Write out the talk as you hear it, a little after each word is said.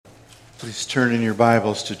Please turn in your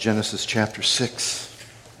Bibles to Genesis chapter 6.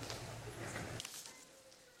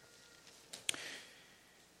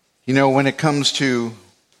 You know, when it comes to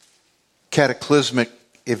cataclysmic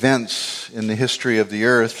events in the history of the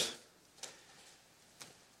earth,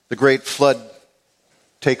 the Great Flood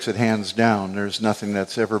takes it hands down. There's nothing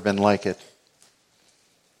that's ever been like it.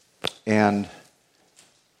 And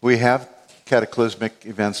we have cataclysmic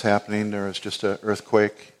events happening. There was just an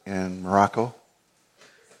earthquake in Morocco.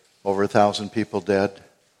 Over 1,000 people dead.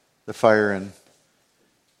 The fire in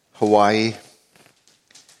Hawaii.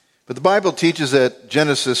 But the Bible teaches that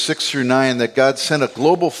Genesis 6 through 9 that God sent a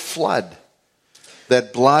global flood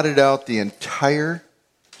that blotted out the entire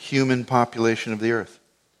human population of the earth,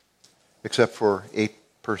 except for 8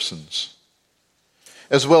 persons,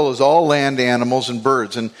 as well as all land animals and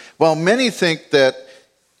birds. And while many think that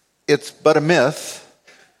it's but a myth,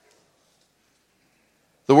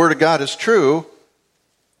 the Word of God is true.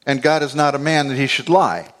 And God is not a man that he should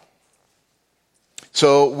lie.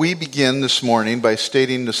 So we begin this morning by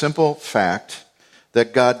stating the simple fact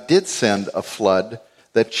that God did send a flood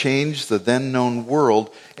that changed the then known world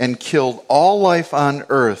and killed all life on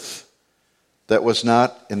earth that was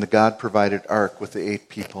not in the God-provided ark with the 8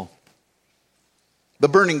 people. The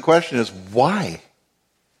burning question is, why?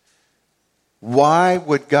 Why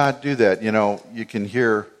would God do that? You know, you can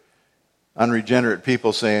hear unregenerate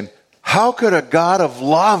people saying, how could a God of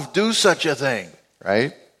love do such a thing?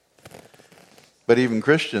 Right? But even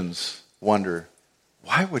Christians wonder,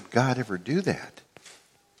 why would God ever do that?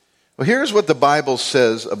 Well, here's what the Bible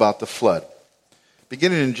says about the flood.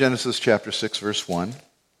 Beginning in Genesis chapter 6, verse 1.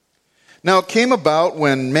 Now it came about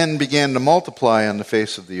when men began to multiply on the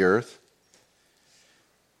face of the earth,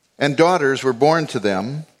 and daughters were born to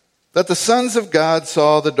them, that the sons of God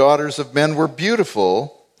saw the daughters of men were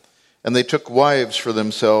beautiful, and they took wives for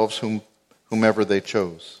themselves whomever they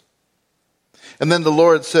chose. And then the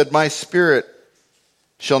Lord said, my spirit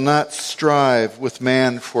shall not strive with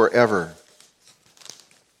man forever,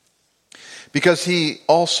 because he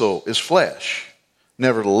also is flesh.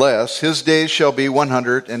 Nevertheless, his days shall be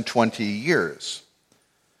 120 years.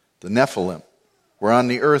 The Nephilim were on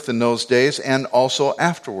the earth in those days, and also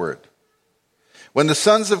afterward. When the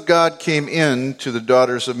sons of God came in to the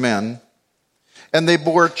daughters of men, and they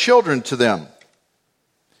bore children to them.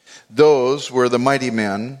 Those were the mighty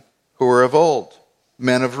men who were of old,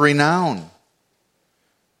 men of renown.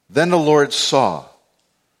 Then the Lord saw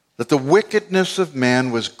that the wickedness of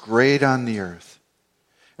man was great on the earth,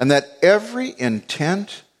 and that every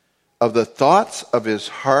intent of the thoughts of his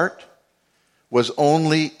heart was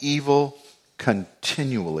only evil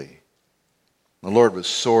continually. The Lord was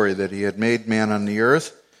sorry that he had made man on the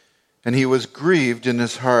earth, and he was grieved in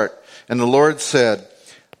his heart. And the Lord said,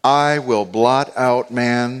 I will blot out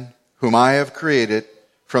man whom I have created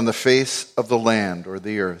from the face of the land or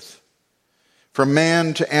the earth. From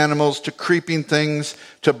man to animals to creeping things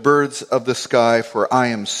to birds of the sky, for I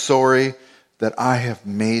am sorry that I have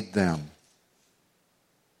made them.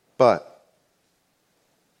 But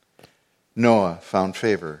Noah found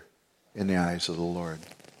favor in the eyes of the Lord.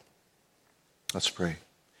 Let's pray.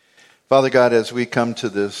 Father God, as we come to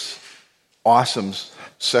this awesome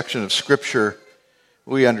section of Scripture,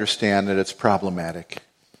 we understand that it's problematic.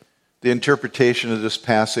 The interpretation of this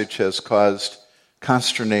passage has caused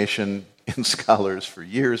consternation in scholars for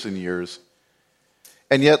years and years.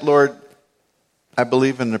 And yet, Lord, I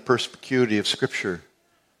believe in the perspicuity of Scripture.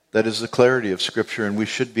 That is the clarity of Scripture, and we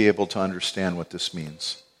should be able to understand what this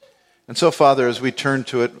means. And so, Father, as we turn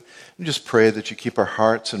to it, we just pray that you keep our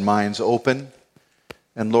hearts and minds open.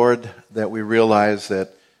 And Lord, that we realize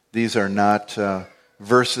that these are not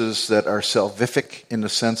verses that are salvific in the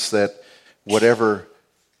sense that whatever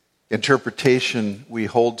interpretation we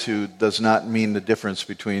hold to does not mean the difference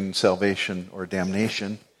between salvation or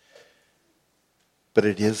damnation. But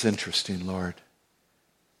it is interesting, Lord.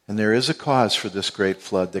 And there is a cause for this great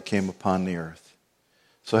flood that came upon the earth.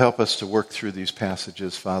 So help us to work through these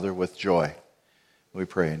passages, Father, with joy. We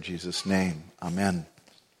pray in Jesus' name. Amen.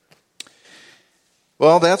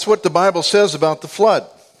 Well, that's what the Bible says about the flood.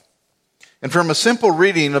 And from a simple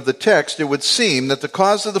reading of the text, it would seem that the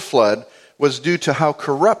cause of the flood was due to how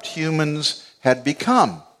corrupt humans had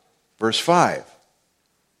become. Verse 5.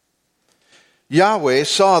 Yahweh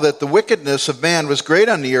saw that the wickedness of man was great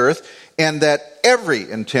on the earth, and that every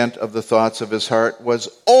intent of the thoughts of his heart was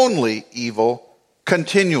only evil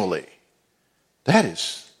continually. That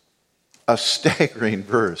is a staggering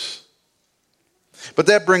verse. But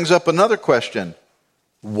that brings up another question.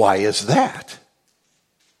 Why is that?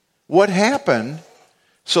 What happened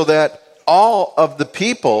so that all of the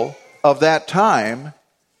people of that time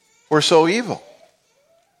were so evil?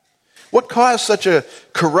 What caused such a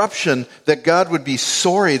corruption that God would be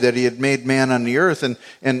sorry that he had made man on the earth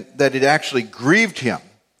and that it actually grieved him?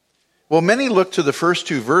 Well, many look to the first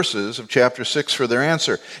two verses of chapter 6 for their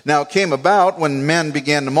answer. Now it came about when men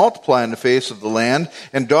began to multiply on the face of the land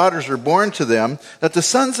and daughters were born to them, that the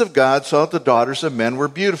sons of God saw that the daughters of men were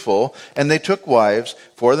beautiful, and they took wives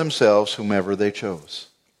for themselves whomever they chose.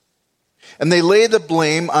 And they lay the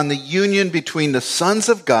blame on the union between the sons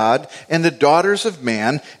of God and the daughters of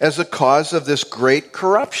man as the cause of this great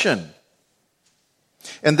corruption.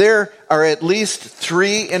 And there are at least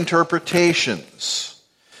three interpretations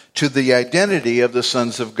to the identity of the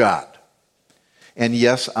sons of God. And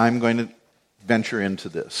yes, I'm going to venture into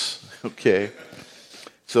this, okay?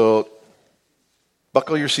 So,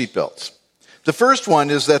 buckle your seatbelts. The first one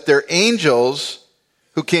is that they're angels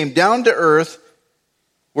who came down to earth,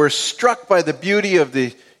 were struck by the beauty of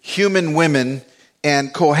the human women,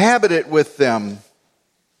 and cohabited with them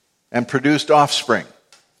and produced offspring.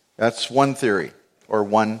 That's one theory, or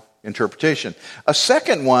one interpretation. A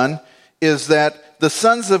second one is that the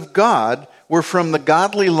sons of God were from the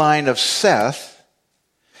godly line of Seth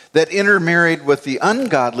that intermarried with the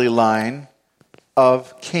ungodly line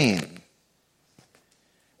of Cain.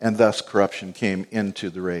 And thus corruption came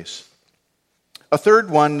into the race. A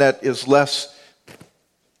third one that is less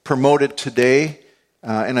promoted today,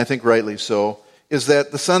 and I think rightly so, is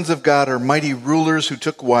that the sons of God are mighty rulers who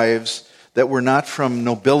took wives that were not from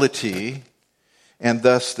nobility, and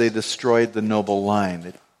thus they destroyed the noble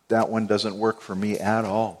line. That one doesn't work for me at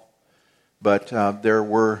all. But there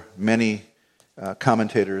were many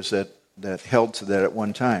commentators that held to that at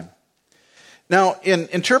one time. Now, in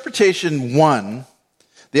interpretation 1,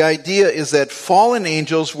 the idea is that fallen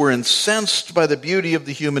angels were incensed by the beauty of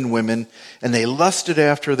the human women, and they lusted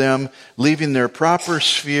after them, leaving their proper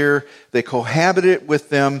sphere. They cohabited with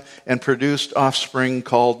them and produced offspring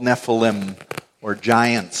called Nephilim, or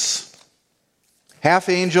giants. Half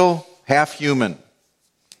angel, half human.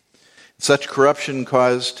 Such corruption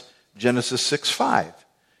caused Genesis 6:5,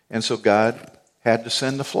 and so God had to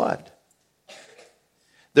send the flood.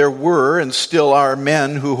 There were and still are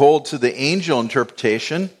men who hold to the angel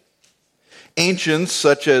interpretation. Ancients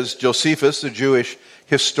such as Josephus, the Jewish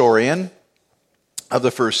historian of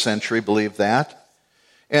the first century, believed that.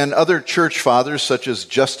 And other church fathers such as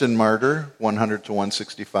Justin Martyr, 100 to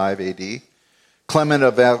 165 AD, Clement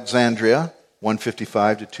of Alexandria,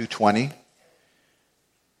 155 to 220,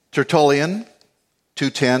 Tertullian,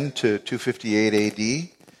 210 to 258 AD,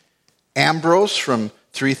 Ambrose from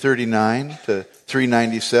 339 to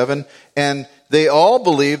 397, and they all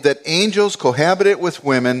believed that angels cohabited with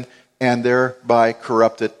women and thereby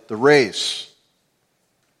corrupted the race.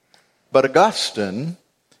 But Augustine,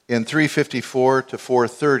 in 354 to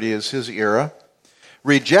 430 is his era,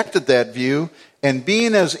 rejected that view, and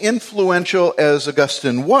being as influential as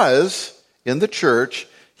Augustine was in the church,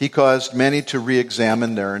 he caused many to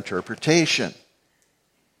re-examine their interpretation.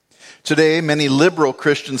 Today, many liberal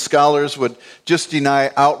Christian scholars would just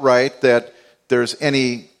deny outright that there's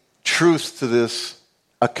any truth to this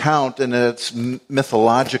account and that it's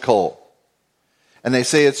mythological. And they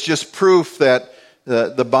say it's just proof that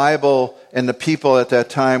the Bible and the people at that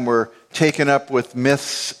time were taken up with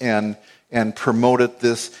myths and promoted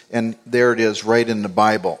this, and there it is right in the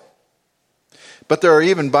Bible. But there are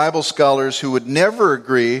even Bible scholars who would never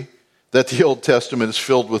agree that the Old Testament is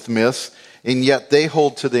filled with myths, and yet they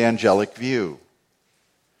hold to the angelic view.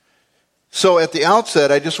 So at the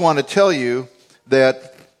outset, I just want to tell you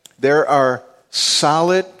that there are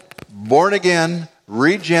solid, born-again,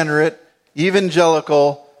 regenerate,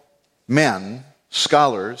 evangelical men,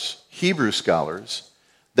 scholars, Hebrew scholars,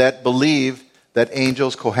 that believe that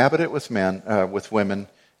angels cohabited with women,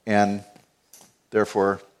 and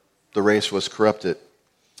therefore the race was corrupted.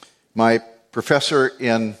 My professor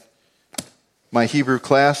in my Hebrew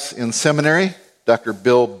class in seminary, Dr.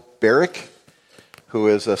 Bill Barrick, who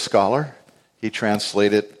is a scholar, he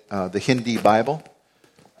translated the Hindi Bible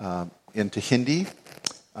into Hindi,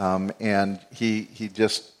 and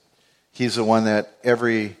he's the one that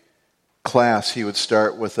every class he would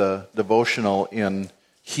start with a devotional in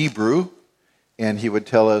Hebrew, and he would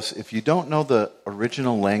tell us, if you don't know the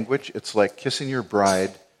original language, it's like kissing your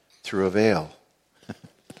bride through a veil.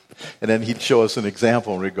 And then he'd show us an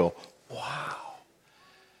example, and we'd go, wow.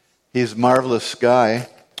 He's a marvelous guy,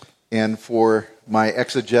 and for my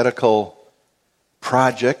exegetical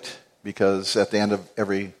project, because at the end of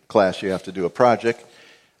every class you have to do a project,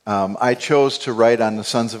 I chose to write on the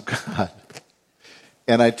sons of God.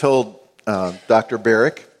 And I told Dr.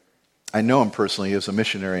 Barrick, I know him personally, he was a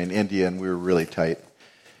missionary in India, and we were really tight.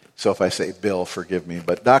 So if I say Bill, forgive me.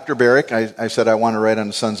 But Dr. Barrick, I said, I want to write on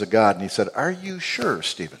the sons of God. And he said, are you sure,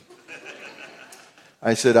 Stephen?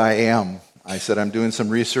 I said, I am. I said, I'm doing some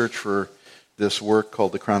research for this work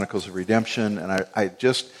called the Chronicles of Redemption, and I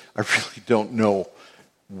really don't know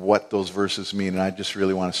what those verses mean, and I just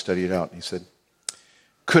really want to study it out. And he said,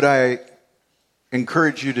 could I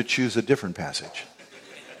encourage you to choose a different passage?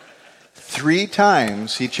 3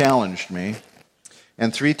 times he challenged me,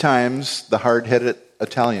 and 3 times the hard-headed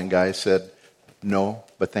Italian guy said, no,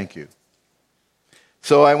 but thank you.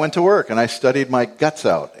 So I went to work, and I studied my guts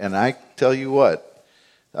out, and I tell you what,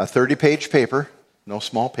 a 30-page paper, no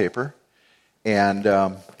small paper, and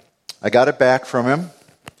I got it back from him,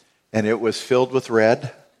 and it was filled with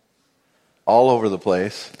red all over the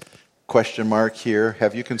place. Question mark here,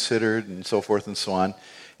 have you considered, and so forth and so on.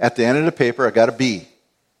 At the end of the paper, I got a B.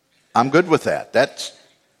 I'm good with that. That's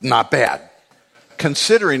not bad,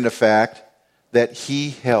 considering the fact that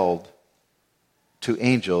he held to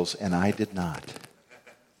angels and I did not.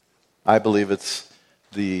 I believe it's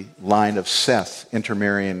the line of Seth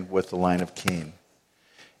intermarrying with the line of Cain.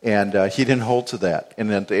 And he didn't hold to that.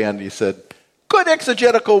 And at the end he said, good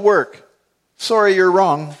exegetical work. Sorry, you're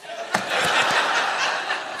wrong.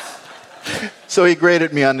 So he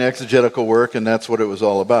graded me on the exegetical work, and that's what it was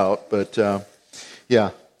all about. But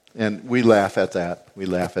yeah, and we laugh at that. We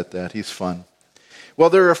laugh at that. He's fun. Well,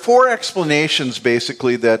 there are 4 explanations,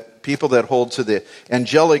 basically, that people that hold to the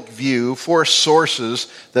angelic view, 4 sources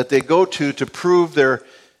that they go to prove their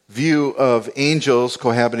view of angels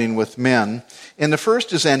cohabiting with men. And the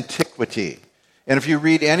first is antiquity. And if you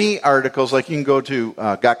read any articles, like you can go to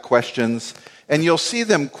Got Questions, and you'll see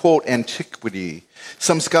them quote antiquity.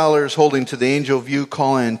 Some scholars holding to the angel view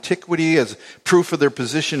call antiquity as proof of their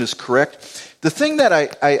position is correct. The thing that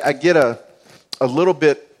I get a little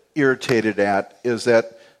bit irritated at is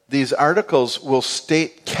that these articles will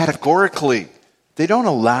state categorically, they don't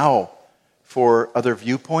allow for other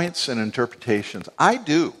viewpoints and interpretations. I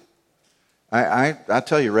do. I'll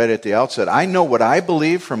tell you right at the outset, I know what I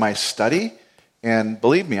believe from my study, and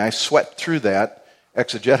believe me, I sweat through that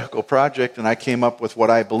exegetical project and I came up with what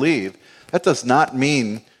I believe. That does not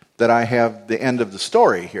mean that I have the end of the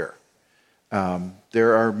story here.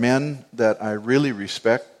 There are men that I really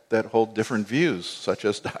respect that hold different views, such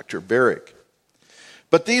as Dr. Barrick.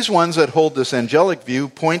 But these ones that hold this angelic view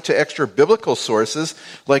point to extra biblical sources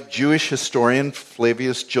like Jewish historian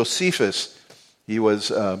Flavius Josephus. He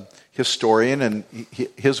was a historian, and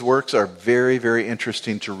his works are very, very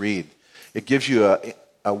interesting to read. It gives you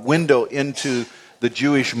a window into the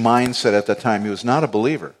Jewish mindset at that time. He was not a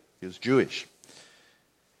believer. He was Jewish.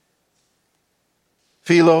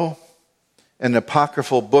 Philo and the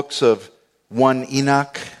apocryphal books of 1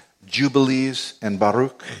 Enoch, Jubilees, and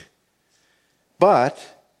Baruch. But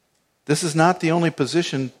this is not the only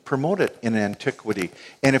position promoted in antiquity.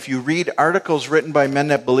 And if you read articles written by men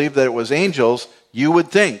that believe that it was angels, you would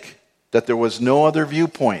think that there was no other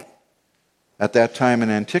viewpoint at that time in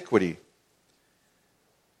antiquity.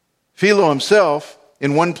 Philo himself,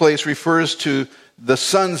 in one place, refers to the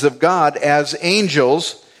sons of God as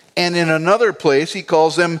angels, and in another place he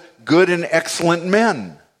calls them good and excellent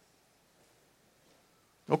men.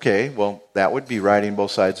 Okay, well, that would be riding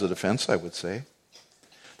both sides of the fence, I would say.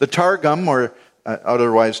 The Targum, or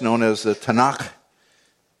otherwise known as the Tanakh,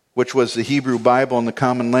 which was the Hebrew Bible in the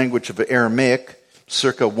common language of Aramaic,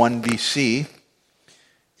 circa 1 BC,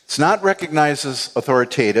 it's not recognized as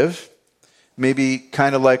authoritative, maybe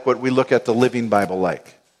kind of like what we look at the Living Bible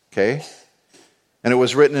like, okay? And it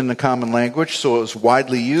was written in the common language, so it was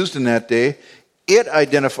widely used in that day. It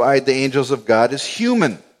identified the angels of God as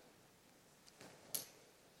human.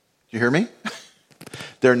 Do you hear me?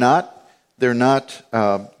 They're not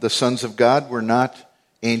the sons of God. We're not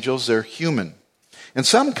angels. They're human. And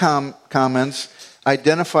some comments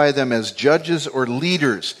identify them as judges or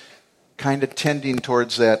leaders, kind of tending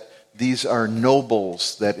towards that these are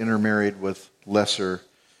nobles that intermarried with lesser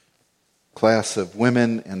class of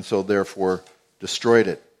women and so therefore destroyed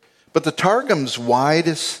it. But the Targum's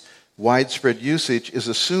widespread usage is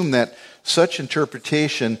assumed that such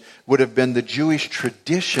interpretation would have been the Jewish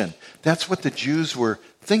tradition. That's what the Jews were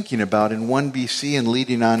thinking about in 1 BC and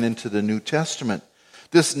leading on into the New Testament.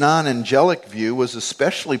 This non-angelic view was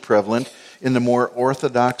especially prevalent in the more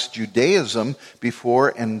orthodox Judaism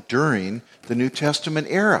before and during the New Testament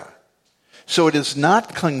era. So it is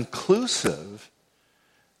not conclusive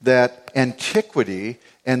that antiquity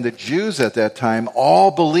and the Jews at that time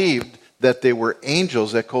all believed that they were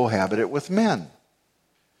angels that cohabited with men.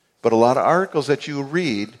 But a lot of articles that you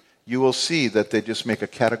read, you will see that they just make a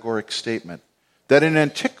categoric statement that in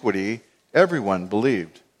antiquity, everyone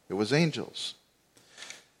believed it was angels.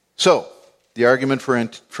 So, the argument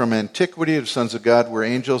from antiquity of sons of God were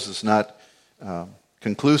angels is not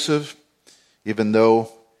conclusive, even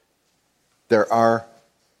though there are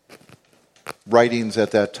writings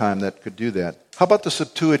at that time that could do that. How about the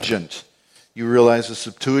Septuagint? You realize the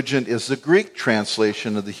Septuagint is the Greek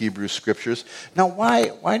translation of the Hebrew Scriptures. Now,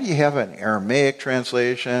 why do you have an Aramaic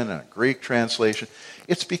translation and a Greek translation?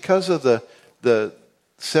 It's because of the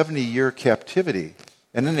 70-year captivity.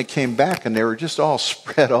 And then it came back, and they were just all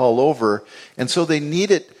spread all over. And so they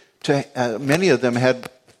needed to, many of them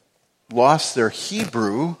had lost their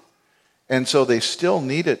Hebrew, and so they still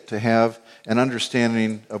needed to have an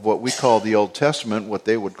understanding of what we call the Old Testament, what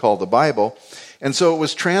they would call the Bible. And so it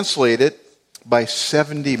was translated by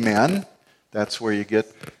 70 men. That's where you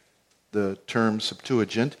get the term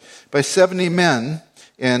Septuagint. By 70 men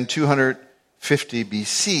in 250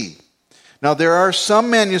 BC. Now, there are some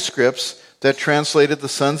manuscripts that translated the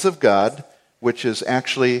sons of God, which is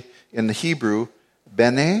actually in the Hebrew,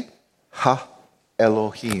 Bene Ha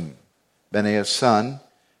Elohim. Bene is son,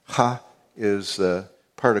 Ha is the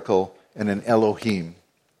particle, and an Elohim,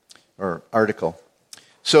 or article.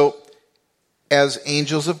 So, as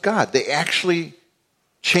angels of God, they actually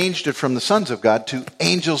changed it from the sons of God to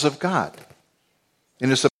angels of God in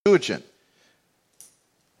the Septuagint.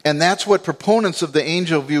 And that's what proponents of the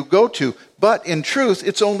angel view go to. But in truth,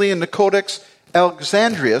 it's only in the Codex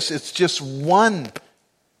Alexandrinus, it's just one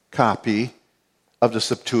copy of the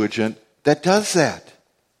Septuagint that does that.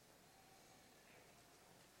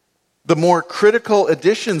 The more critical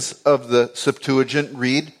editions of the Septuagint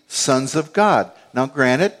read sons of God. Now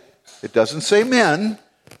granted, it doesn't say men,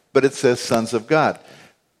 but it says sons of God.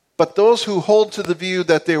 But those who hold to the view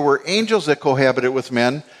that there were angels that cohabited with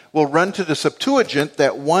men will run to the Septuagint,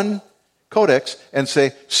 that one codex, and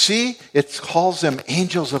say, see, it calls them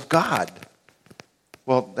angels of God.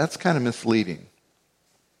 Well, that's kind of misleading.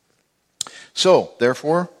 So,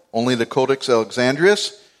 therefore, only the Codex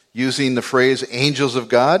Alexandrinus, using the phrase angels of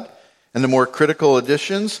God, and the more critical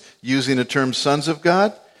editions, using the term sons of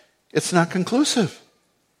God, it's not conclusive.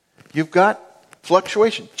 You've got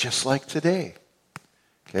fluctuation, just like today.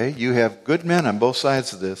 Okay, you have good men on both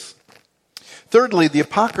sides of this. Thirdly, the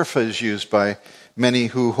Apocrypha is used by many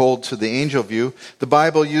who hold to the angel view. The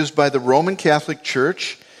Bible used by the Roman Catholic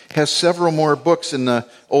Church has several more books in the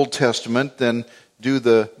Old Testament than do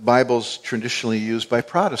the Bibles traditionally used by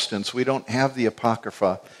Protestants. We don't have the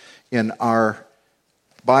Apocrypha in our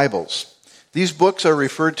Bibles. These books are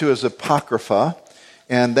referred to as Apocrypha,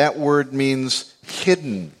 and that word means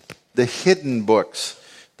hidden, the hidden books.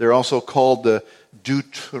 They're also called the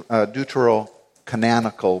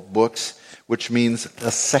deuterocanonical books, which means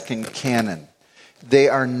a second canon. They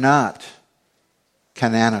are not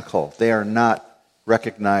canonical. They are not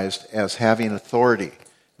recognized as having authority,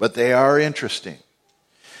 but they are interesting.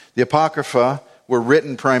 The Apocrypha were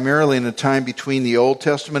written primarily in the time between the Old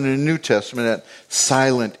Testament and the New Testament, that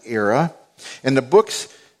silent era. And the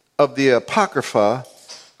books of the Apocrypha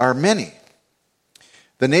are many.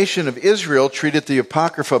 The nation of Israel treated the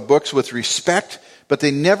Apocrypha books with respect, but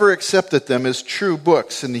they never accepted them as true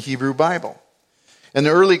books in the Hebrew Bible. And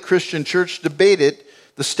the early Christian church debated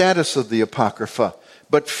the status of the Apocrypha,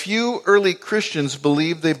 but few early Christians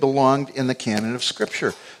believed they belonged in the canon of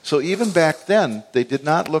Scripture. So even back then, they did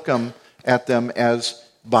not look at them as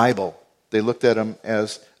Bible. They looked at them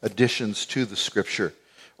as additions to the Scripture,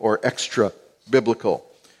 or extra biblical.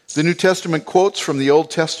 The New Testament quotes from the Old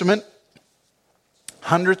Testament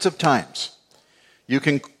hundreds of times. You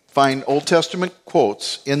can find Old Testament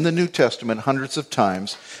quotes in the New Testament hundreds of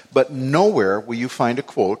times, but nowhere will you find a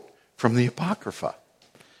quote from the Apocrypha.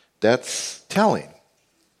 That's telling.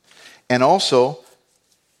 And also,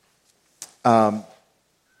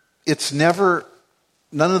 it's never,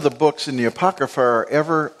 none of the books in the Apocrypha are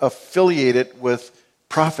ever affiliated with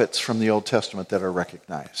prophets from the Old Testament that are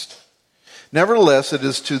recognized. Nevertheless, it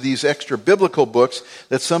is to these extra biblical books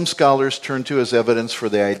that some scholars turn to as evidence for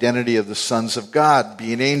the identity of the sons of God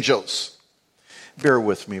being angels. Bear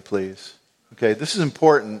with me, please. Okay, this is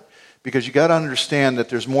important because you got to understand that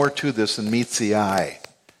there's more to this than meets the eye.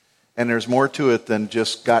 And there's more to it than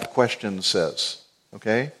just Got Questions says.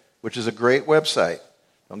 Okay? Which is a great website.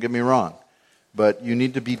 Don't get me wrong. But you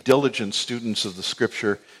need to be diligent students of the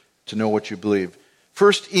Scripture to know what you believe.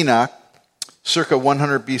 First Enoch, circa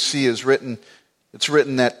 100 BC, is written. It's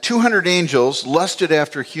written that 200 angels lusted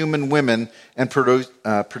after human women and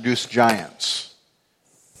produced giants.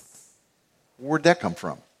 Where'd that come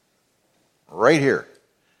from? Right here.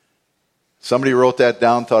 Somebody wrote that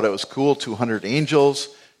down, thought it was cool. 200 angels.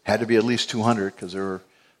 Had to be at least 200 because there were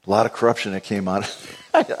a lot of corruption that came out.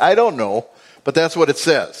 I don't know, but that's what it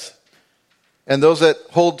says. And those that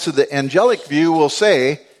hold to the angelic view will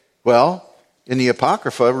say, well, in the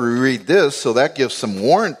Apocrypha, we read this, so that gives some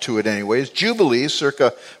warrant to it anyways. Jubilees,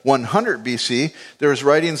 circa 100 BC, there's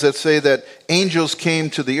writings that say that angels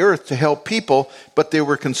came to the earth to help people, but they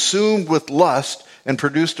were consumed with lust and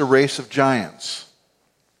produced a race of giants.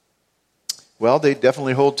 Well, they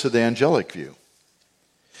definitely hold to the angelic view.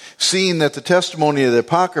 Seeing that the testimony of the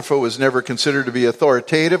Apocrypha was never considered to be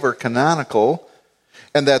authoritative or canonical,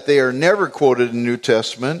 and that they are never quoted in the New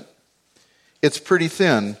Testament, it's pretty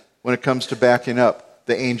thin when it comes to backing up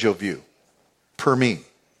the angel view. Per me.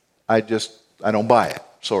 I don't buy it.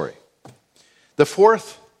 Sorry. The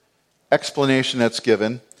fourth explanation that's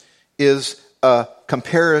given is a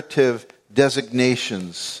comparative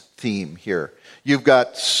designations theme here. You've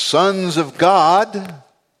got sons of God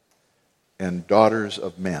and daughters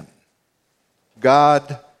of men.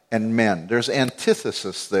 God and men. There's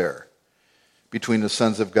antithesis there between the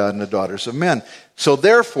sons of God and the daughters of men. So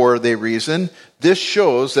therefore, they reason, this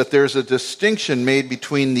shows that there's a distinction made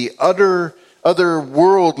between the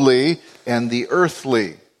otherworldly and the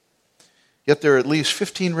earthly. Yet there are at least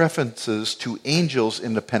 15 references to angels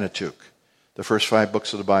in the Pentateuch, the first 5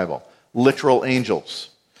 books of the Bible. Literal angels.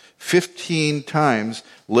 15 times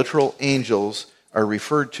literal angels are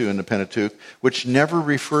referred to in the Pentateuch, which never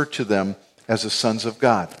refer to them as the sons of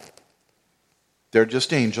God. They're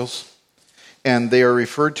just angels. And they are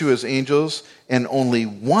referred to as angels, and only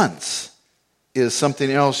once is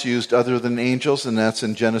something else used other than angels, and that's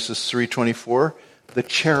in Genesis 3:24, the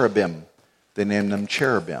cherubim. They name them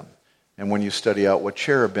cherubim. And when you study out what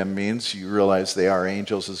cherubim means, you realize they are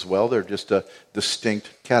angels as well. They're just a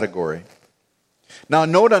distinct category. Now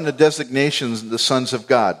note on the designations, the sons of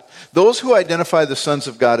God. Those who identify the sons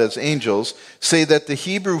of God as angels say that the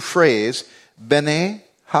Hebrew phrase, B'nai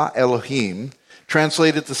Ha-Elohim,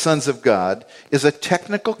 translated the sons of God, is a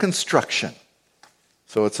technical construction.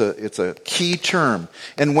 So it's a key term.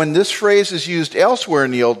 And when this phrase is used elsewhere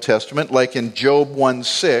in the Old Testament, like in Job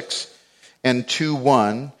 1:6 and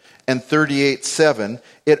 2:1 and 38:7,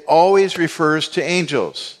 it always refers to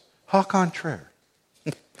angels. Au contraire.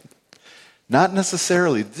 Not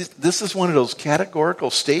necessarily. This is one of those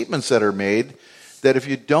categorical statements that are made that if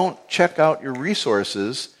you don't check out your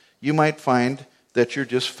resources, you might find that you're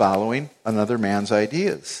just following another man's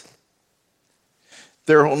ideas.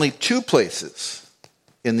 There are only 2 places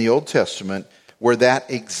in the Old Testament where that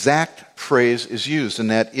exact phrase is used,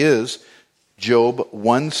 and that is Job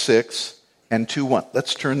 1:6 and 2:1.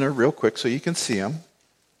 Let's turn there real quick so you can see them.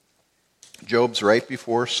 Job's right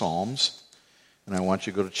before Psalms, and I want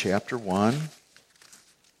you to go to chapter 1.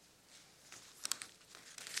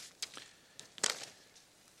 Job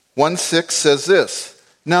 1:6 says this,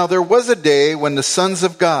 "Now there was a day when the sons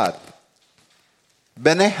of God,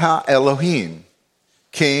 B'nai Ha-Elohim,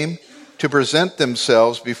 came to present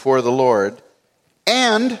themselves before the Lord,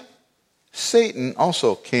 and Satan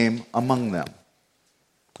also came among them."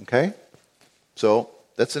 Okay? So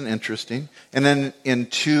that's an interesting. And then in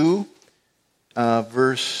 2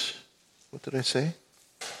 verse, what did I say?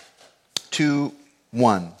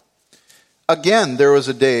 2:1. "Again, there was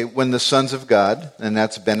a day when the sons of God," and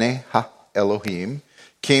that's B'nai Ha-Elohim,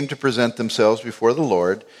 "came to present themselves before the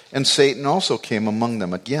Lord, and Satan also came among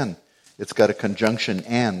them." Again, it's got a conjunction,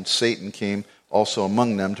 and Satan came also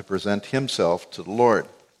among them to present himself to the Lord.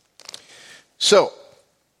 So,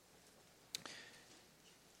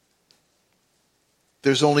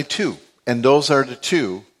 there's only 2, and those are the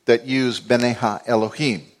 2 that use B'nai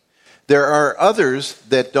Ha-Elohim. There are others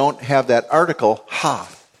that don't have that article, ha,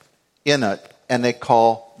 in it, and they're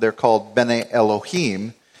called B'nai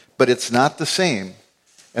Elohim, but it's not the same.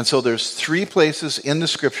 And so there's 3 places in the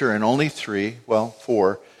Scripture, and only 3, well,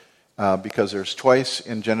 4, because there's twice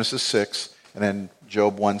in Genesis 6, and then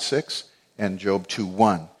Job 1:6, and Job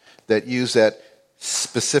 2:1, that use that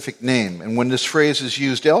specific name. And when this phrase is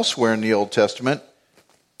used elsewhere in the Old Testament,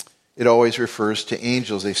 it always refers to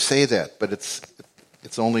angels. They say that, but it's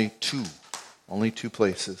only 2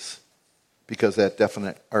 places, because that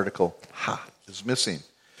definite article, ha, is missing.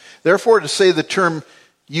 Therefore, to say the term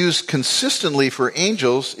used consistently for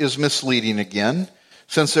angels is misleading again,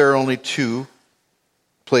 since there are only 2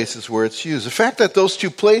 places where it's used. The fact that those 2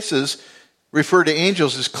 places refer to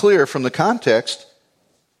angels is clear from the context.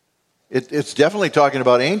 It's definitely talking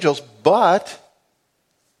about angels, but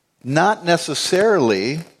not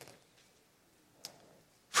necessarily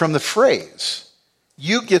from the phrase.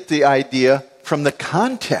 You get the idea from the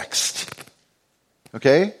context.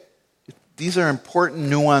 Okay? These are important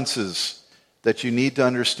nuances that you need to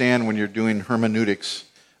understand when you're doing hermeneutics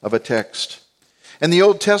of a text. And the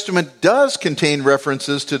Old Testament does contain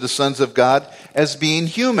references to the sons of God as being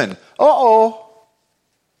human. Uh-oh.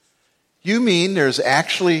 You mean there's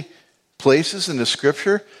actually places in the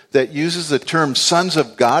Scripture that uses the term sons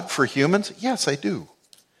of God for humans? Yes, I do.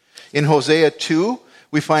 In Hosea 2,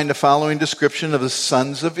 we find the following description of the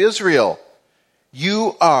sons of Israel.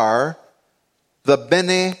 You are the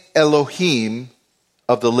Bene Elohim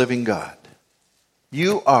of the living God.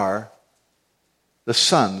 You are the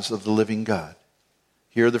sons of the living God.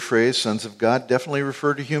 Here the phrase sons of God definitely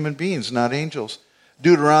refer to human beings, not angels.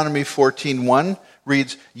 Deuteronomy 14:1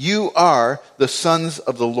 reads, you are the sons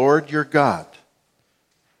of the Lord your God.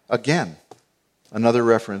 Again, another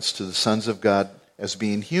reference to the sons of God as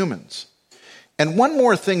being humans. And one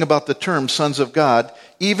more thing about the term sons of God,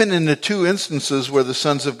 even in the two instances where the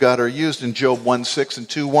sons of God are used in Job 1:6 and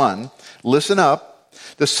 2:1, listen up.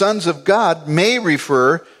 The sons of God may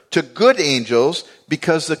refer to good angels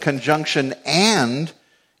because the conjunction and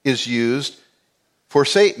is used for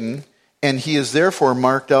Satan, and he is therefore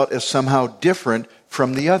marked out as somehow different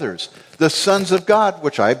from the others. The sons of God,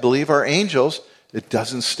 which I believe are angels, it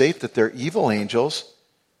doesn't state that they're evil angels.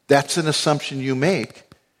 That's an assumption you make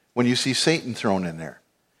when you see Satan thrown in there.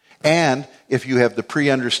 And if you have the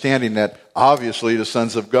pre-understanding that obviously the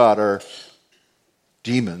sons of God are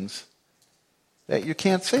demons, that you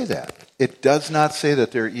can't say that. It does not say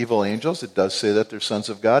that they're evil angels. It does say that they're sons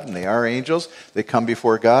of God, and they are angels. They come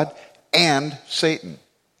before God and Satan.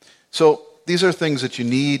 So these are things that you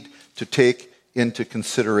need to take into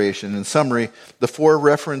consideration. In summary, the four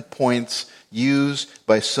reference points used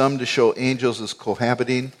by some to show angels as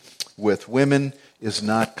cohabiting with women is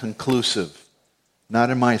not conclusive. Not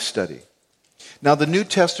in my study. Now the New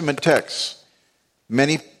Testament texts,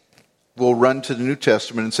 many will run to the New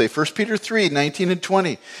Testament and say 1 Peter 3, 19 and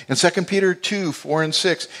 20, and 2 Peter 2, 4 and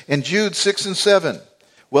 6, and Jude 6 and 7.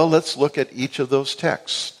 Well, let's look at each of those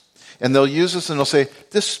texts. And they'll use this and they'll say,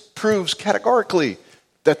 this proves categorically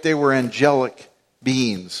that they were angelic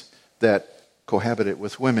beings that cohabited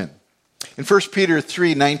with women. In 1 Peter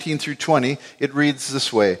 3, 19 through 20, it reads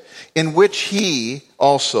this way, in which he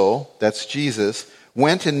also, that's Jesus,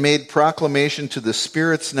 went and made proclamation to the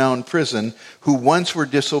spirits now in prison, who once were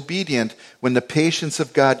disobedient when the patience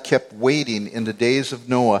of God kept waiting in the days of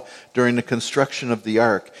Noah during the construction of the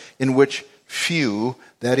ark, in which few,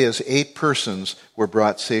 that is, 8 persons, were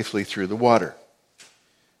brought safely through the water.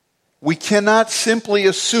 We cannot simply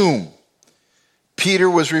assume Peter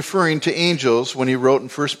was referring to angels when he wrote in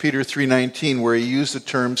 1 Peter 3:19, where he used the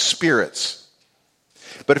term spirits.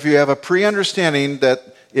 But if you have a pre-understanding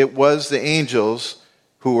that it was the angels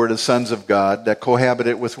who were the sons of God that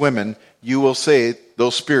cohabited with women, you will say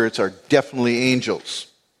those spirits are definitely angels.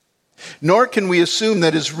 Nor can we assume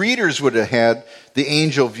that his readers would have had the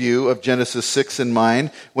angel view of Genesis 6 in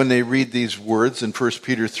mind when they read these words in 1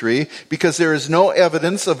 Peter 3, because there is no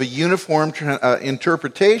evidence of a uniform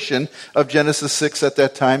interpretation of Genesis 6 at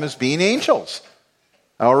that time as being angels.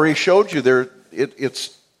 I already showed you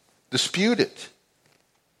it's disputed.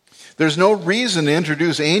 There's no reason to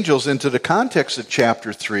introduce angels into the context of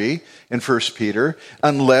chapter 3 in 1 Peter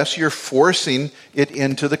unless you're forcing it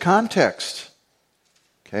into the context.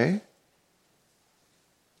 Okay?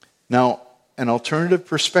 Now, an alternative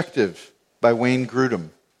perspective by Wayne Grudem.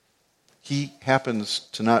 He happens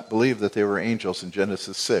to not believe that they were angels in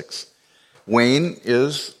Genesis 6. Wayne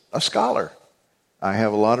is a scholar. I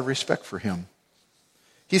have a lot of respect for him.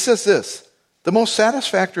 He says this, the most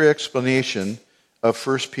satisfactory explanation of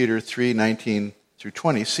 1 Peter 3, 19 through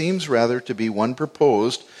 20 seems rather to be one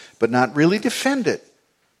proposed, but not really defended,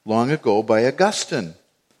 long ago by Augustine.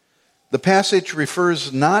 The passage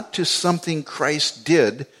refers not to something Christ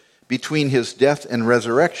did between his death and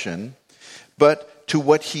resurrection, but to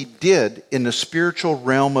what he did in the spiritual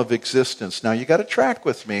realm of existence. Now you got to track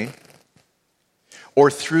with me. Or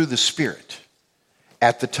through the Spirit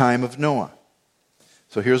at the time of Noah.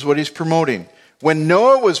 So here's what he's promoting. When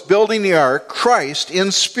Noah was building the ark, Christ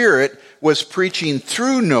in spirit was preaching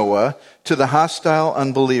through Noah to the hostile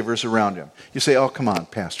unbelievers around him. You say, oh, come on,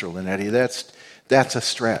 Pastor Linetti, that's a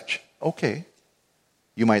stretch. Okay,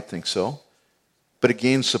 you might think so. But it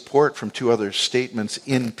gains support from two other statements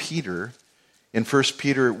in Peter. In 1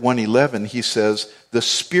 Peter 1:11, he says, the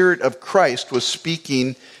Spirit of Christ was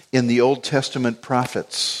speaking in the Old Testament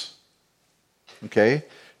prophets. Okay?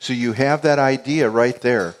 So you have that idea right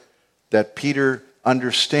there that Peter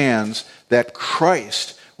understands that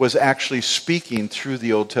Christ was actually speaking through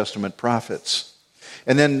the Old Testament prophets.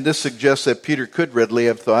 And then this suggests that Peter could readily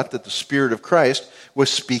have thought that the Spirit of Christ was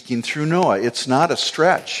speaking through Noah. It's not a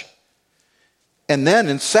stretch. And then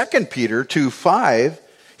in 2 Peter 2:5,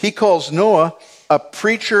 he calls Noah a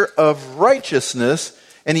preacher of righteousness.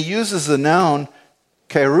 And he uses the noun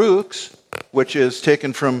kerux, which is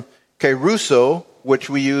taken from keruso, which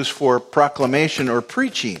we use for proclamation or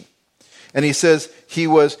preaching. And he says he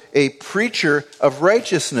was a preacher of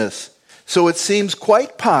righteousness. So it seems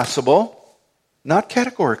quite possible, not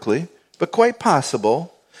categorically, but quite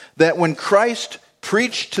possible, that when Christ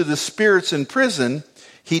preached to the spirits in prison,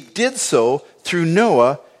 he did so through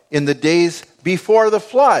Noah in the days before the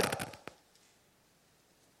flood.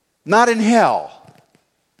 Not in hell,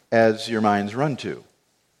 as your minds run to.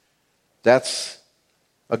 That's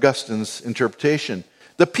Augustine's interpretation.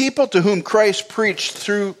 The people to whom Christ preached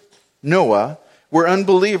through Noah were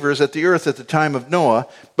unbelievers at the earth at the time of Noah,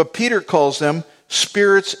 but Peter calls them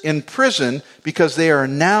spirits in prison because they are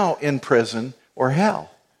now in prison or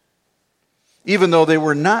hell. Even though they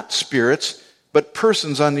were not spirits, but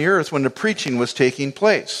persons on the earth when the preaching was taking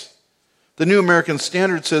place. The New American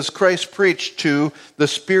Standard says Christ preached to the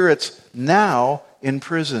spirits now in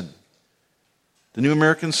prison. The New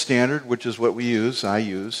American Standard, which is what I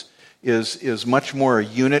use, is much more a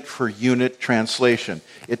unit-for-unit translation.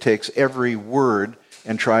 It takes every word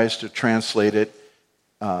and tries to translate it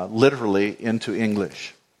literally into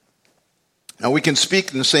English. Now, we can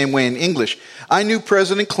speak in the same way in English. I knew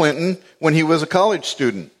President Clinton when he was a college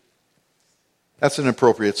student. That's an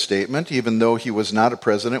appropriate statement, even though he was not a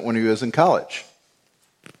president when he was in college.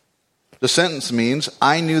 The sentence means,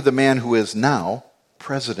 I knew the man who is now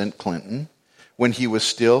President Clinton when he was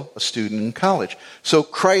still a student in college. So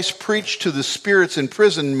Christ preached to the spirits in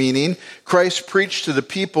prison, meaning Christ preached to the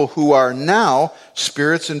people who are now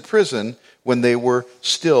spirits in prison when they were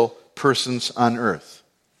still persons on earth.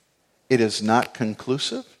 It is not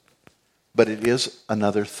conclusive, but it is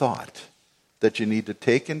another thought that you need to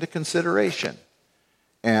take into consideration.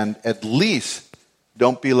 And at least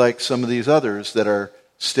don't be like some of these others that are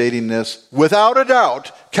stating this without a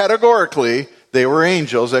doubt, categorically, they were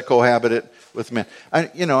angels that cohabited with men.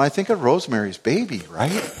 I think of Rosemary's Baby,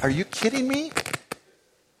 right? Are you kidding me?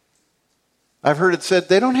 I've heard it said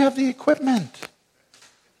they don't have the equipment.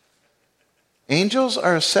 Angels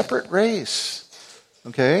are a separate race,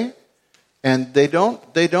 okay? And they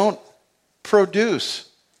don't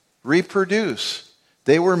reproduce.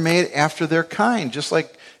 They were made after their kind, just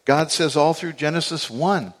like God says all through Genesis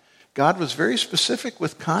 1. God was very specific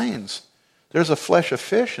with kinds. There's a flesh of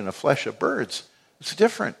fish and a flesh of birds. It's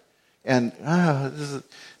different. And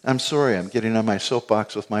I'm sorry, I'm getting on my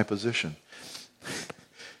soapbox with my position.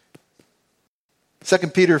 2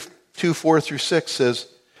 Peter 2:4-6 says,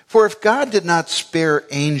 For if God did not spare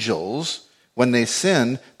angels when they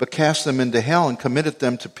sinned, but cast them into hell and committed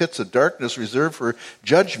them to pits of darkness reserved for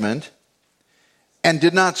judgment, and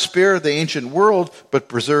did not spare the ancient world, but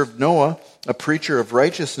preserved Noah, a preacher of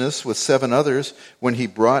righteousness, with 7 others, when he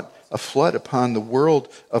brought a flood upon the world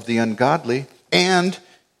of the ungodly, and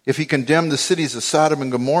if he condemned the cities of Sodom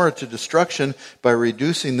and Gomorrah to destruction by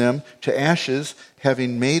reducing them to ashes,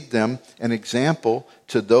 having made them an example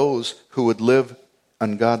to those who would live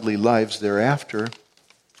ungodly lives thereafter.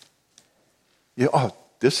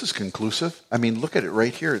 This is conclusive. I mean, look at it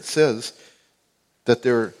right here. It says that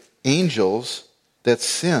there are angels that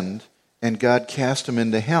sinned and God cast them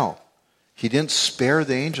into hell. He didn't spare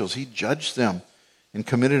the angels. He judged them and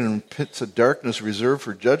committed them in pits of darkness reserved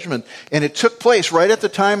for judgment. And it took place right at the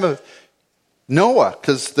time of Noah,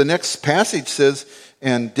 because the next passage says,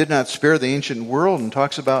 and did not spare the ancient world, and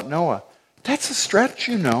talks about Noah. That's a stretch,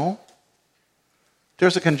 you know.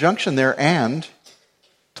 There's a conjunction there, and,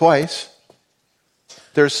 twice.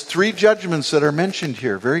 There's 3 judgments that are mentioned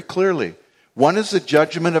here very clearly. One is the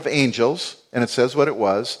judgment of angels, and it says what it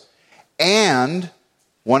was. And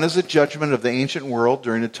one is the judgment of the ancient world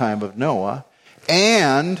during the time of Noah.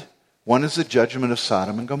 And one is the judgment of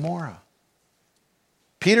Sodom and Gomorrah.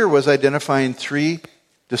 Peter was identifying 3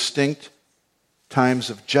 distinct times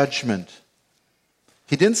of judgment.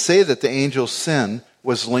 He didn't say that the angel's sin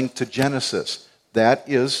was linked to Genesis. That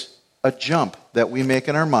is a jump that we make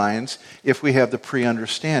in our minds if we have the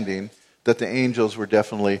pre-understanding that the angels were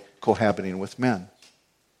definitely cohabiting with men.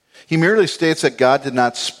 He merely states that God did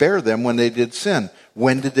not spare them when they did sin.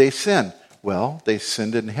 When did they sin? Well, they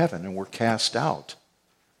sinned in heaven and were cast out.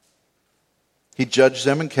 He judged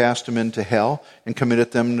them and cast them into hell and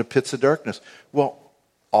committed them into pits of darkness. Well,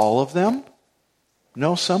 all of them?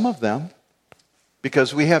 No, some of them.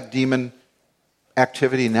 Because we have demon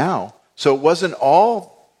activity now. So it wasn't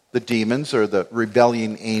all the demons or the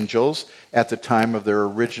rebelling angels at the time of their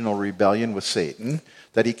original rebellion with Satan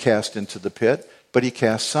that he cast into the pit, but he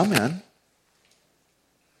cast some in,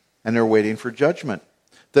 and they're waiting for judgment.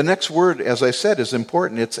 The next word, as I said, is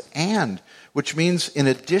important. It's and, which means in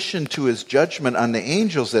addition to his judgment on the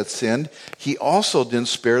angels that sinned, he also didn't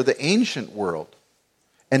spare the ancient world.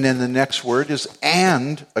 And then the next word is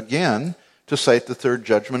and, again, to cite the third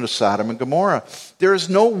judgment of Sodom and Gomorrah. There is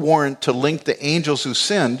no warrant to link the angels who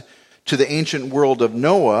sinned to the ancient world of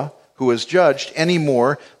Noah, who was judged, any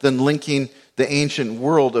more than linking the ancient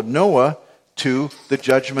world of Noah to the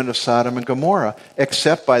judgment of Sodom and Gomorrah,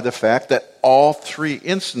 except by the fact that all three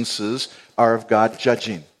instances are of God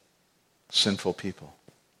judging sinful people.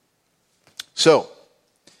 So,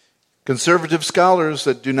 conservative scholars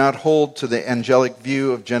that do not hold to the angelic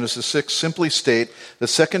view of Genesis 6 simply state the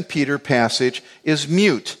 2 Peter passage is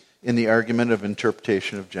mute in the argument of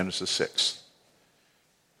interpretation of Genesis 6.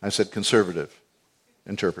 I said conservative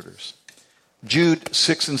interpreters. Jude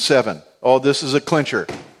 6 and 7. Oh, this is a clincher.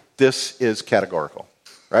 This is categorical,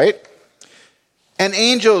 right? And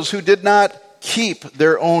angels who did not keep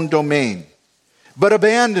their own domain, but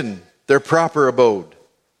abandoned their proper abode.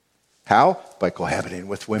 How? By cohabitating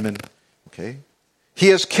with women. Okay. He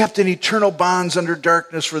has kept in eternal bonds under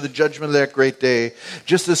darkness for the judgment of that great day,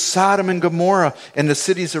 just as Sodom and Gomorrah and the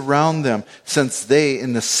cities around them, since they,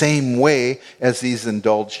 in the same way as these,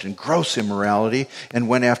 indulged in gross immorality and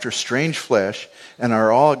went after strange flesh, and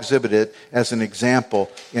are all exhibited as an example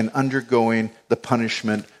in undergoing the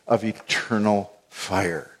punishment of eternal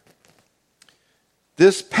fire.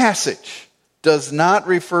 This passage does not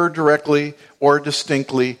refer directly or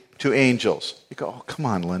distinctly to angels. You go, oh, come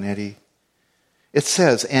on, Linetti. It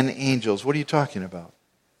says, and angels. What are you talking about?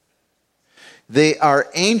 They are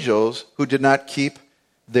angels who did not keep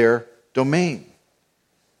their domain.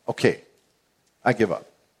 Okay, I give up.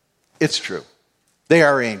 It's true. They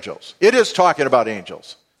are angels. It is talking about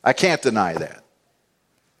angels. I can't deny that.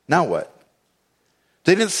 Now what?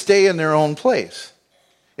 They didn't stay in their own place.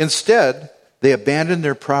 Instead, they abandoned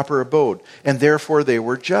their proper abode, and therefore they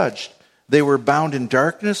were judged. They were bound in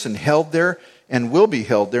darkness and held there and will be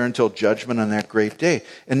held there until judgment on that great day.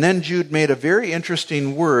 And then Jude made a very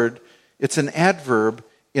interesting word. It's an adverb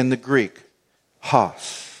in the Greek,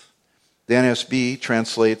 hos. The NSB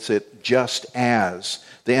translates it just as.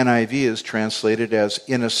 The NIV is translated as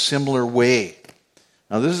in a similar way.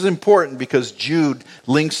 Now this is important because Jude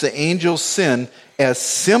links the angel's sin as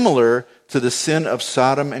similar to the sin of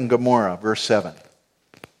Sodom and Gomorrah, verse 7.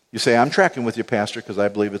 You say, I'm tracking with you, Pastor, because I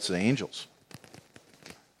believe it's the angels.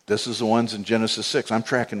 This is the ones in Genesis 6. I'm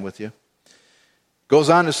tracking with you. Goes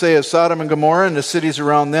on to say, as Sodom and Gomorrah and the cities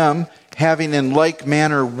around them, having in like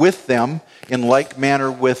manner with them,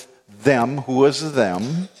 who was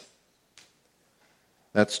them?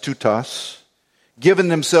 That's tutos. Given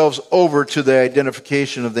themselves over to the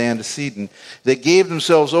identification of the antecedent. They gave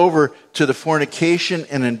themselves over to the fornication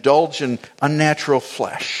and indulge in unnatural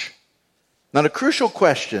flesh. Now the crucial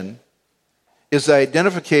question is the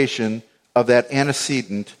identification of that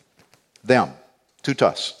antecedent, them,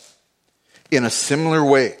 tutos, in a similar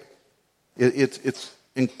way. It's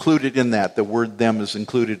included in that. The word them is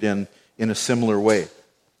included in a similar way.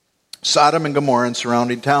 Sodom and Gomorrah and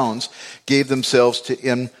surrounding towns gave themselves to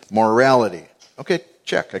immorality. Okay,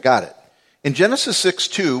 check, I got it. In Genesis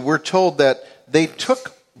 6:2, we're told that they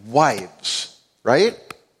took wives, right?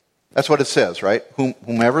 That's what it says, right?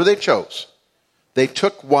 Whomever they chose. They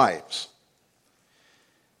took wives.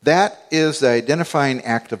 That is the identifying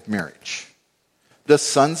act of marriage. The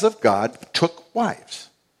sons of God took wives.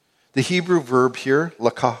 The Hebrew verb here,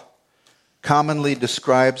 lakah, commonly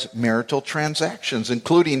describes marital transactions,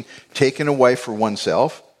 including taking a wife for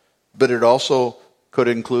oneself, but it also could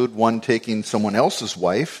include one taking someone else's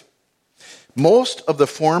wife. Most of the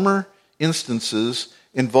former instances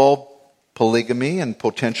involve polygamy and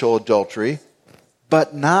potential adultery,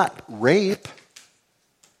 but not rape.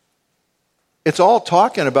 It's all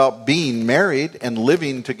talking about being married and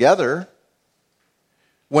living together.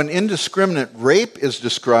 When indiscriminate rape is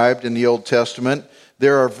described in the Old Testament,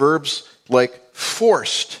 there are verbs like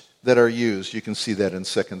forced that are used. You can see that in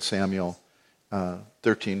 2 Samuel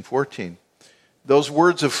 13:14. Those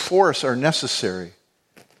words of force are necessary.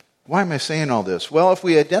 Why am I saying all this? Well, if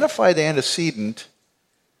we identify the antecedent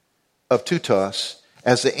of tutos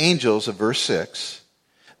as the angels of verse 6,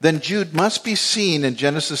 then Jude must be seen in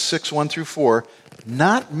Genesis 6:1-4,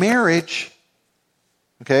 not marriage,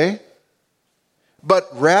 okay, but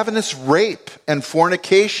ravenous rape and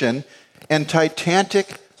fornication and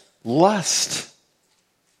titanic lust.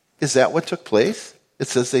 Is that what took place? It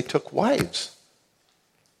says they took wives.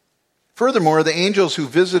 Furthermore, the angels who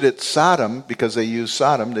visited Sodom, because they use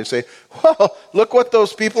Sodom, they say, well, look what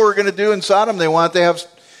those people were going to do in Sodom. They wanted to have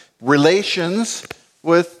relations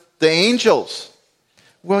with the angels.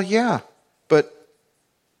 Well, yeah, but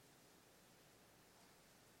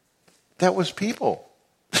That was people.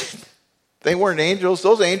 They weren't angels.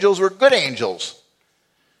 Those angels were good angels.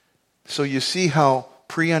 So you see how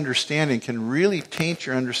pre-understanding can really taint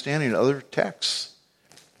your understanding of other texts.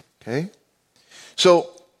 Okay? So,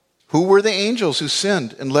 who were the angels who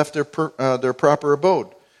sinned and left their proper abode?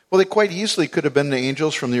 Well, they quite easily could have been the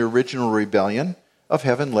angels from the original rebellion of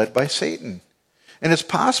heaven led by Satan. And it's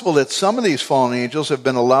possible that some of these fallen angels have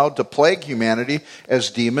been allowed to plague humanity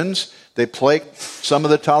as demons. They plagued some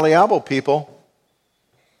of the Taliabo people.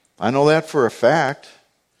 I know that for a fact.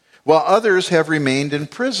 While others have remained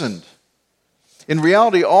imprisoned. In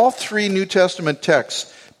reality, all three New Testament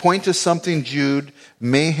texts point to something Jude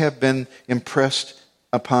may have been impressed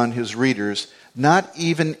upon his readers. Not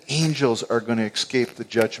even angels are going to escape the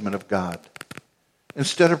judgment of God.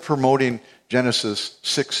 Instead of promoting Genesis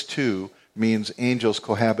 6:2 means angels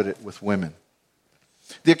cohabited with women.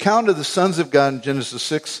 The account of the sons of God in Genesis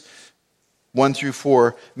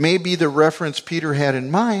 6:1-4 may be the reference Peter had in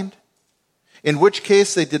mind, in which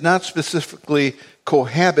case they did not specifically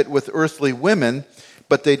cohabit with earthly women,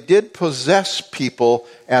 but they did possess people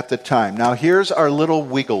at the time. Now here's our little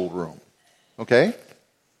wiggle room, okay?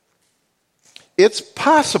 It's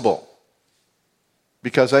possible,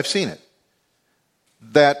 because I've seen it,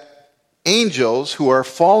 that angels who are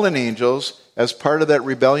fallen angels as part of that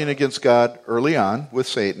rebellion against God early on with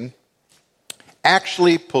Satan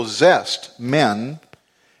actually possessed men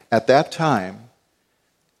at that time,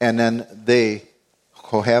 and then they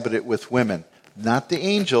cohabited with women. Not the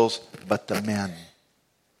angels, but the men.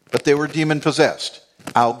 But they were demon-possessed.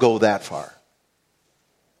 I'll go that far.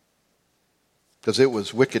 Because it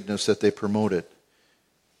was wickedness that they promoted.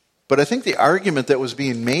 But I think the argument that was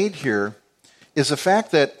being made here is the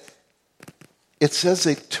fact that it says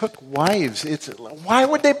they took wives. Why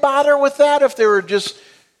would they bother with that if they were just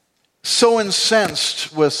so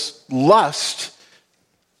incensed with lust?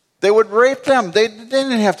 They would rape them. They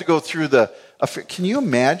didn't have to go through the... Can you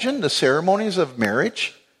imagine the ceremonies of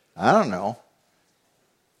marriage? I don't know.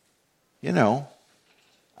 You know,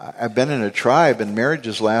 I've been in a tribe and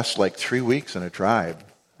marriages last like 3 weeks in a tribe.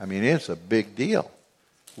 I mean, it's a big deal.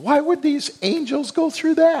 Why would these angels go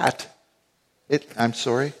through that? I'm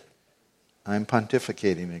sorry. I'm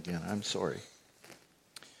pontificating again. I'm sorry.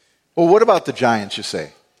 Well, what about the giants, you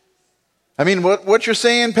say? I mean, what you're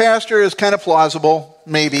saying, Pastor, is kind of plausible.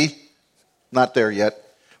 Maybe. Not there yet.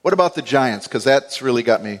 What about the giants? Because that's really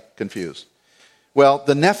got me confused. Well,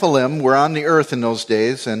 the Nephilim were on the earth in those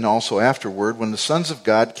days and also afterward when the sons of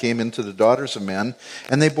God came into the daughters of men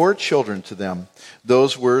and they bore children to them.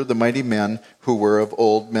 Those were the mighty men who were of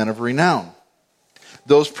old, men of renown.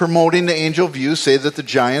 Those promoting the angel view say that the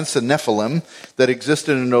giants, the Nephilim, that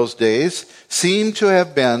existed in those days seem to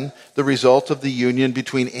have been the result of the union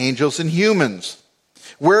between angels and humans.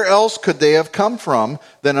 Where else could they have come from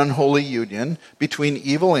than unholy union between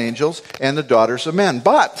evil angels and the daughters of men?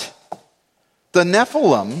 But the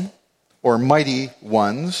Nephilim, or mighty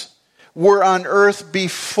ones, were on earth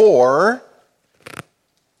before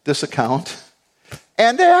this account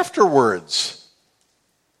and afterwards.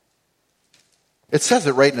 It says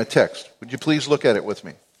it right in the text. Would you please look at it with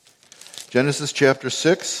me? Genesis chapter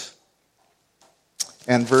 6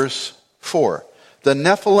 and verse 4. The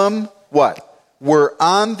Nephilim, what? Were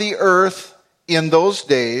on the earth in those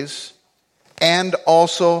days and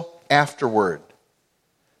also afterward,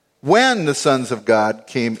 when the sons of God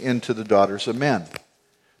came into the daughters of men.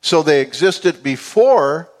 So they existed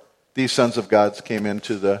before these sons of God came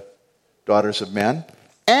into the daughters of men,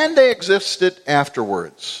 and they existed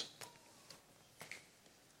afterwards.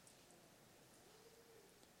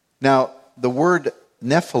 Now, the word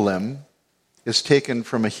Nephilim is taken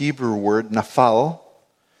from a Hebrew word, naphal,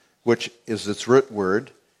 which is its root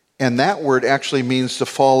word, and that word actually means to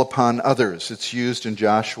fall upon others. It's used in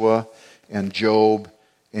Joshua and Job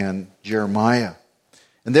and Jeremiah.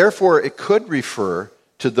 And therefore, it could refer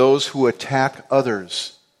to those who attack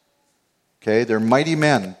others. Okay, they're mighty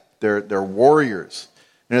men. They're warriors.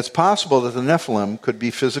 And it's possible that the Nephilim could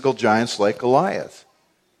be physical giants like Goliath.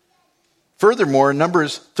 Furthermore,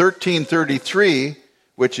 Numbers 13:33,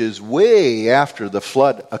 which is way after the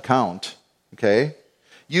flood account, okay,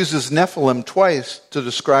 uses Nephilim twice to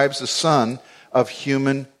describe the son of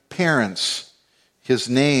human parents. His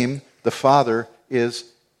name, the father, is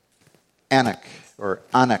Anak, or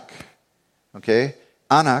Anak. Okay?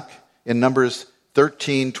 Anak, in Numbers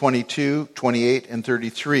 13:22, 28, and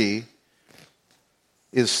 33,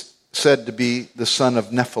 is said to be the son of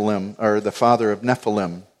Nephilim, or the father of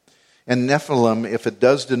Nephilim. And Nephilim, if it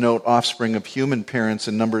does denote offspring of human parents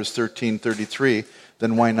in Numbers 13:33,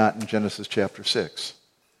 then why not in Genesis chapter 6?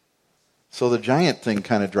 So the giant thing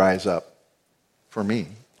kind of dries up for me.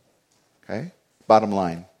 Okay? Bottom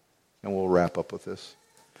line, and we'll wrap up with this.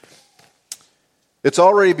 It's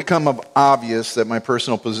already become obvious that my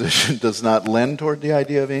personal position does not lend toward the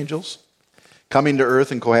idea of angels coming to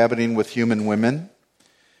earth and cohabiting with human women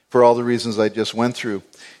for all the reasons I just went through.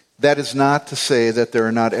 That is not to say that there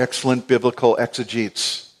are not excellent biblical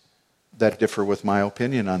exegetes that differ with my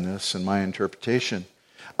opinion on this and my interpretation.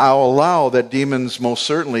 I'll allow that demons most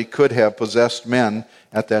certainly could have possessed men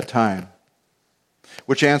at that time,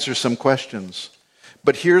 which answers some questions.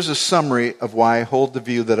 But here's a summary of why I hold the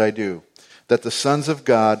view that I do. That the sons of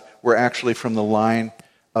God were actually from the line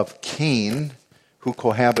of Cain, who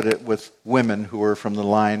cohabited with women who were from the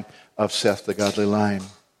line of Seth, the godly line.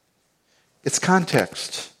 It's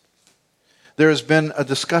context. There has been a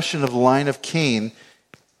discussion of the line of Cain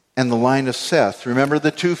and the line of Seth. Remember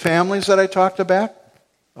the two families that I talked about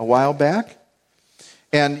a while back?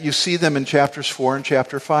 And you see them in chapters 4 and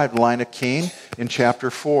chapter 5. The line of Cain in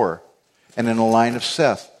chapter 4. And in the line of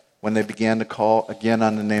Seth, when they began to call again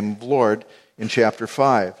on the name of the Lord in chapter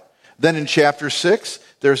 5. Then in chapter 6,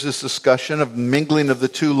 there's this discussion of mingling of the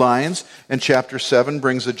two lines, and chapter 7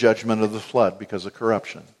 brings the judgment of the flood because of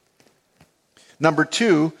corruption. Number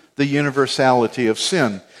 2, the universality of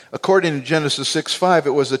sin. According to Genesis 6:5,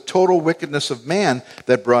 it was the total wickedness of man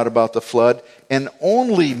that brought about the flood, and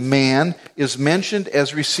only man is mentioned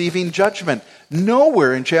as receiving judgment.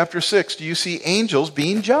 Nowhere in chapter 6 do you see angels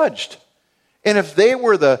being judged. And if they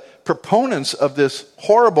were the proponents of this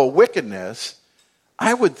horrible wickedness,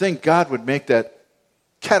 I would think God would make that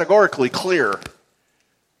categorically clear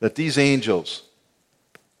that these angels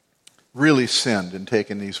really sinned in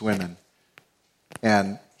taking these women,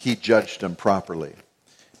 and he judged them properly.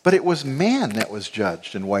 But it was man that was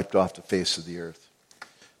judged and wiped off the face of the earth.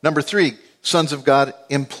 Number 3, sons of God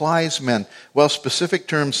implies men. While specific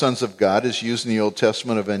term sons of God is used in the Old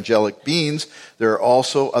Testament of angelic beings, there are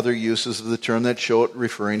also other uses of the term that show it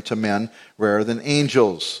referring to men rather than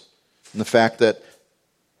angels. And the fact that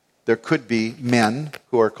there could be men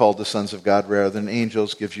who are called the sons of God rather than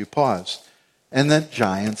angels gives you pause. And then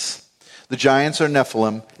giants. The giants are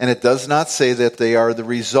Nephilim, and it does not say that they are the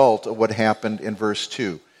result of what happened in verse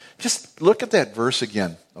 2. Just look at that verse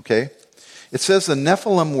again, okay? It says the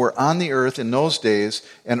Nephilim were on the earth in those days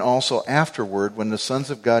and also afterward when the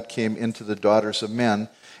sons of God came into the daughters of men,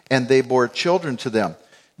 and they bore children to them.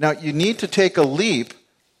 Now, you need to take a leap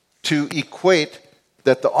to equate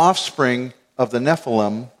that the offspring of the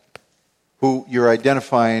Nephilim, who you're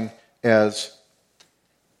identifying as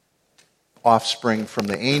offspring from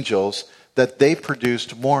the angels, that they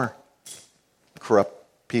produced more corrupt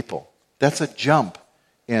people. That's a jump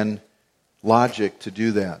in logic to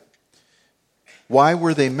do that. Why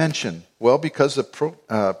were they mentioned? Well, because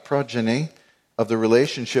the progeny of the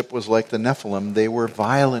relationship was like the Nephilim. They were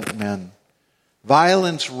violent men.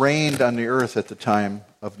 Violence reigned on the earth at the time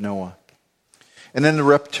of Noah. And then the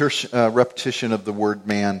repetition of the word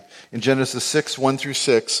man. In Genesis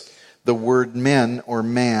 6:1-6, the word men or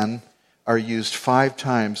man are used 5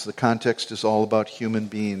 times. The context is all about human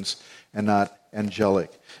beings and not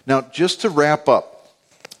angelic. Now, just to wrap up,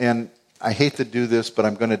 and I hate to do this, but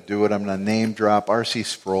I'm going to do it. I'm going to name drop R.C.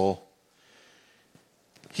 Sproul.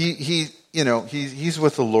 He's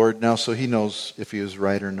with the Lord now, so he knows if he was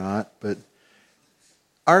right or not. But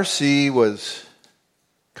R.C. was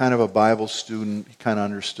kind of a Bible student. He kind of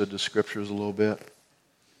understood the scriptures a little bit.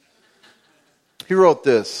 He wrote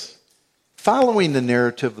this: following the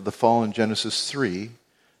narrative of the fall in Genesis 3,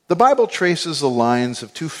 the Bible traces the lines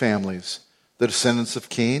of 2 families, the descendants of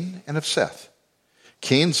Cain and of Seth.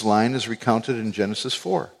 Cain's line is recounted in Genesis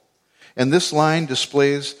 4. And this line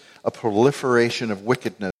displays a proliferation of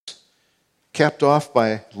wickedness, capped off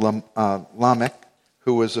by Lamech,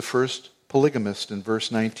 who was the first polygamist in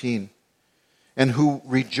verse 19, and who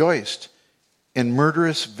rejoiced in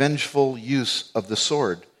murderous, vengeful use of the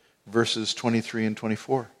sword, verses 23 and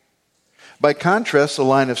 24. By contrast, the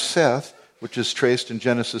line of Seth, which is traced in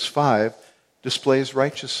Genesis 5, displays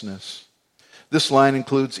righteousness. This line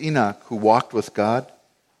includes Enoch, who walked with God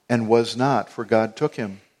and was not, for God took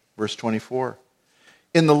him. Verse 24.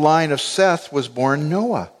 In the line of Seth was born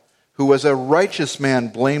Noah, who was a righteous man,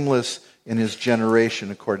 blameless in his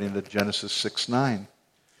generation, according to Genesis 6:9.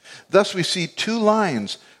 Thus we see 2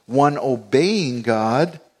 lines, one obeying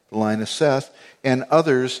God, the line of Seth, and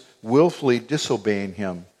others willfully disobeying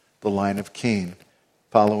him, the line of Cain,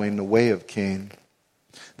 following the way of Cain.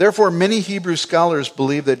 Therefore, many Hebrew scholars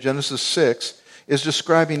believe that Genesis 6 is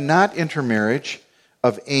describing not intermarriage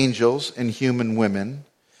of angels and human women,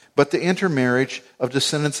 but the intermarriage of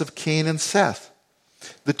descendants of Cain and Seth.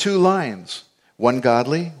 The 2 lines, one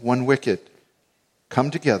godly, one wicked,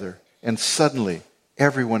 come together, and suddenly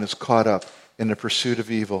everyone is caught up in the pursuit of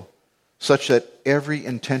evil, such that every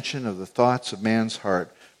intention of the thoughts of man's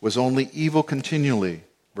heart was only evil continually.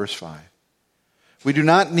 Verse 5. We do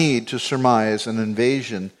not need to surmise an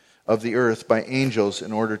invasion of the earth by angels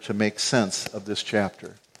in order to make sense of this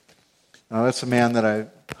chapter. Now, that's a man that I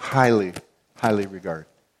highly, highly regard.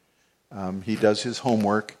 He does his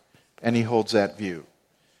homework, and he holds that view.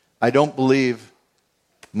 I don't believe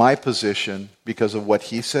my position because of what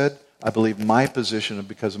he said. I believe my position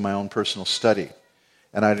because of my own personal study.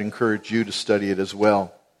 And I'd encourage you to study it as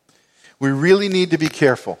well. We really need to be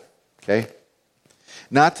careful, okay?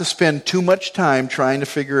 Not to spend too much time trying to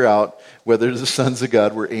figure out whether the sons of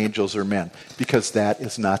God were angels or men, because that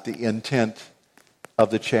is not the intent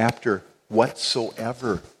of the chapter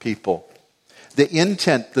whatsoever, people. The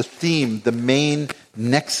intent, the theme, the main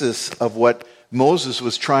nexus of what Moses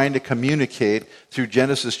was trying to communicate through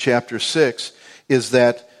Genesis chapter 6 is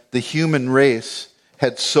that the human race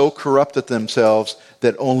had so corrupted themselves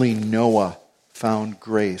that only Noah found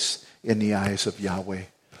grace in the eyes of Yahweh.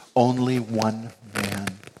 Only one man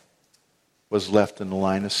was left in the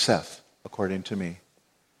line of Seth, according to me.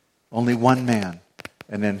 Only one man,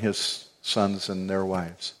 and then his sons and their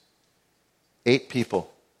wives. 8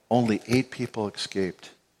 people. Only 8 people escaped.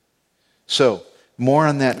 So, more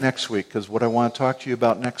on that next week, because what I want to talk to you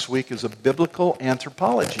about next week is a biblical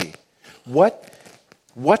anthropology. What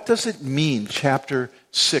does it mean, chapter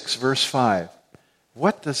 6, verse 5?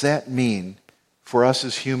 What does that mean for us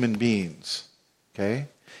as human beings? Okay?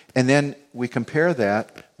 And then we compare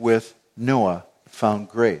that with Noah found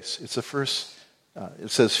grace. It's the first,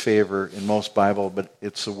 it says favor in most Bible, but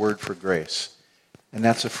it's the word for grace. And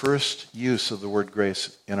that's the first use of the word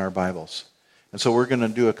grace in our Bibles. And so we're going to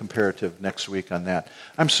do a comparative next week on that.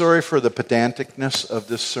 I'm sorry for the pedanticness of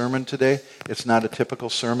this sermon today. It's not a typical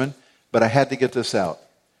sermon, but I had to get this out.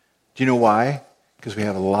 Do you know why? Because we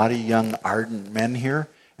have a lot of young, ardent men here,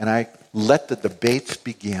 and I let the debates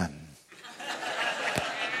begin.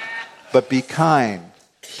 But be kind,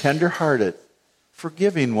 tender-hearted,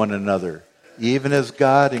 forgiving one another, even as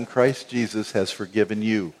God in Christ Jesus has forgiven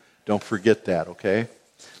you. Don't forget that, okay?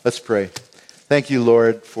 Let's pray. Thank you,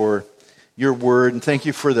 Lord, for your word, and thank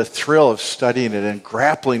you for the thrill of studying it and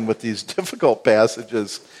grappling with these difficult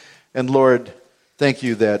passages. And Lord, thank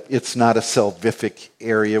you that it's not a salvific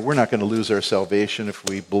area. We're not going to lose our salvation if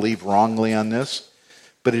we believe wrongly on this.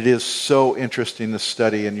 But it is so interesting to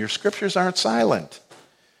study, and your scriptures aren't silent.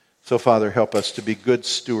 So, Father, help us to be good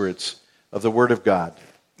stewards of the Word of God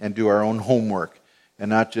and do our own homework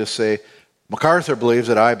and not just say, MacArthur believes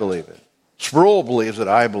it, I believe it. Sproul believes it,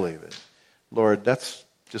 I believe it. Lord, that's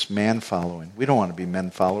just man following. We don't want to be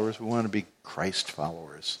men followers. We want to be Christ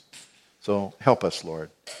followers. So help us, Lord.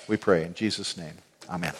 We pray in Jesus' name. Amen.